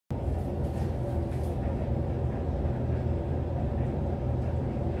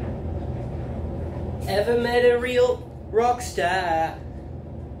ever met a real rock star?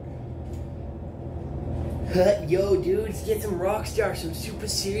 Yo, dudes, get some RockStar, some super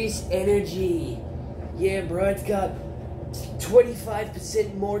serious energy. Yeah, bro, it's got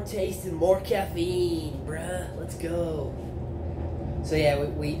 25% more taste and more caffeine, bruh. Let's go. So yeah,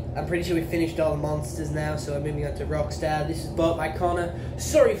 I'm pretty sure we finished all the monsters now, so I'm moving on to RockStar. This is bought by Connor.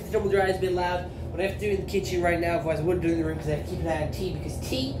 Sorry if the tumble dryer is a bit loud, but I have to do it in the kitchen right now, otherwise I wouldn't do it in the room because I have to keep an eye on tea, because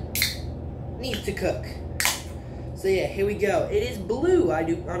tea needs to cook. So yeah, here we go. It is blue.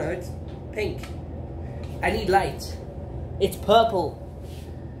 Oh no, it's pink. I need light. It's purple.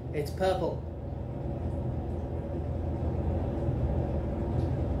 It's purple.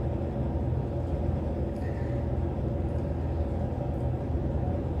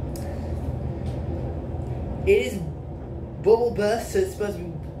 It is BubbleBurst, so it's supposed to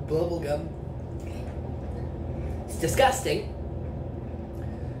be bubblegum. It's disgusting.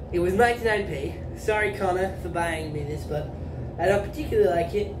 It was 99p. Sorry, Connor, for buying me this, but I don't particularly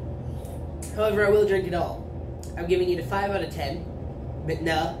like it. However, I will drink it all. I'm giving it a 5 out of 10. But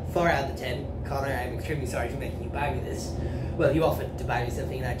no, 4 out of 10. Connor, I'm extremely sorry for making you buy me this. Well, you offered to buy me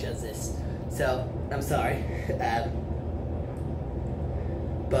something and I chose this. So, I'm sorry.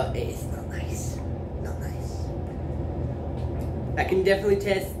 But it is not nice. Not nice. I can definitely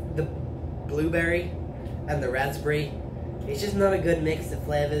taste the blueberry and the raspberry. It's just not a good mix of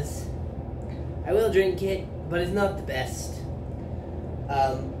flavors. I will drink it, but it's not the best.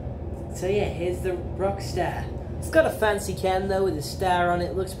 So yeah, here's the RockStar. It's got a fancy can though with a star on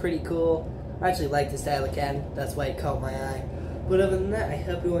it. Looks pretty cool. I actually like the style of can. That's why it caught my eye. But other than that, I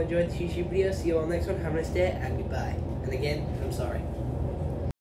hope you all enjoyed this YouTube video. See you all next one. Have a nice day and goodbye. And again, I'm sorry.